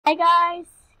Hi guys,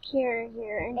 Kira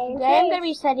here, and today I'm going to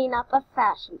be setting up a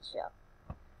fashion show.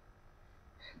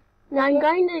 Now I'm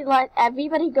going to let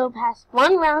everybody go past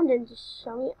one round and just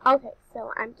show me. Okay,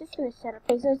 so I'm just going to set up.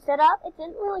 Okay, so set up, it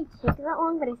didn't really take that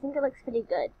long, but I think it looks pretty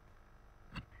good.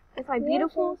 With my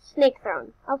beautiful snake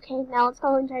throne. Okay, now let's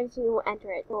go and try to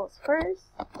enter it. Rules first.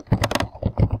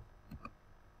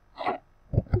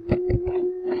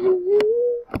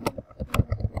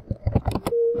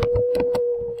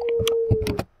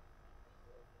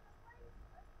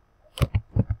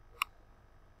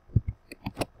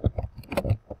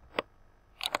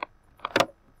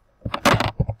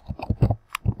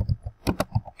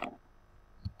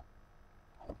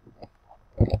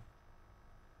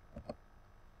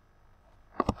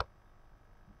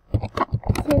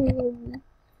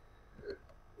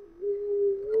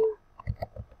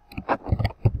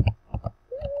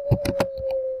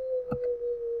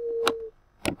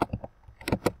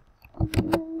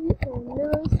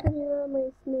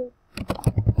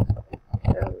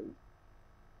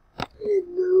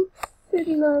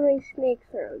 Sitting on my snake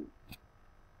throne.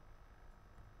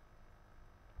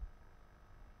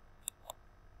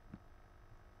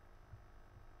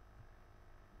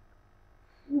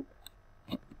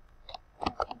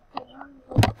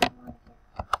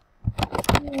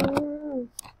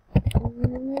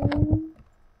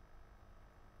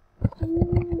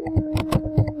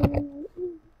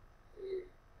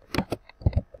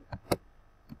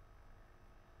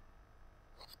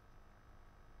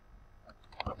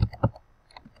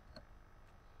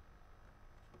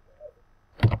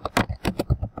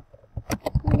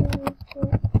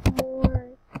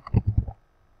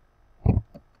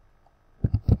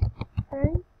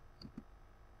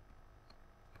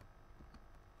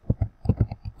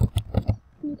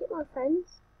 Can you get more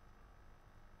friends?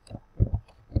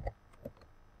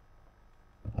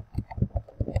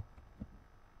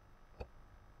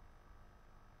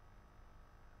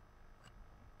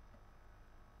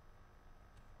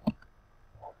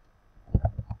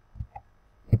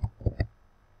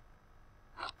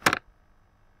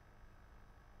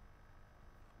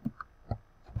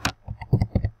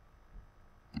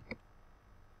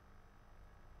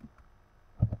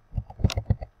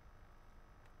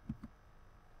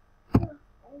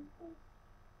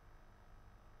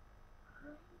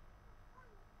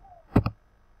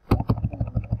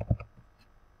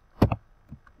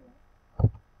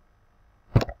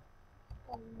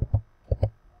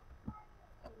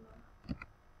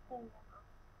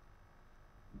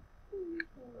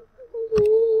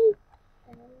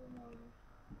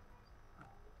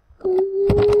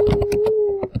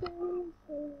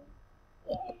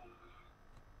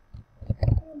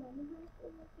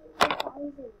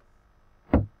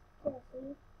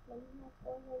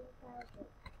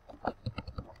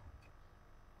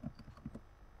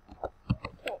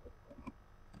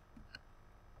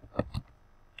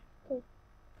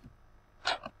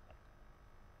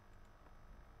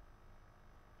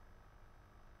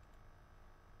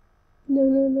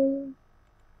 No.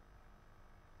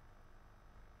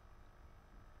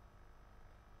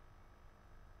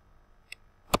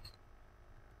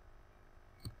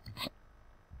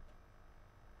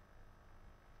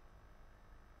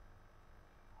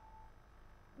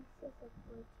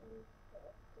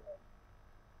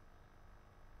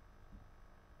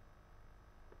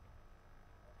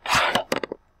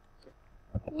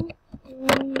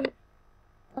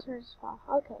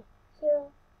 Okay.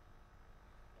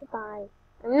 Goodbye.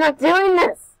 I'm not doing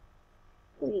this!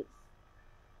 Please.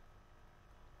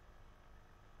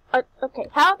 Okay,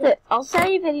 how about this? I'll send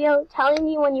you a video telling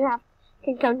me when you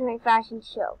can come to my fashion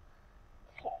show.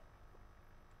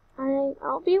 Okay.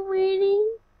 I'll be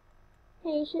waiting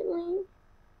patiently.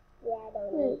 Yeah, I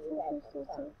don't need you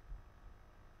guys.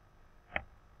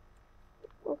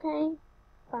 Okay?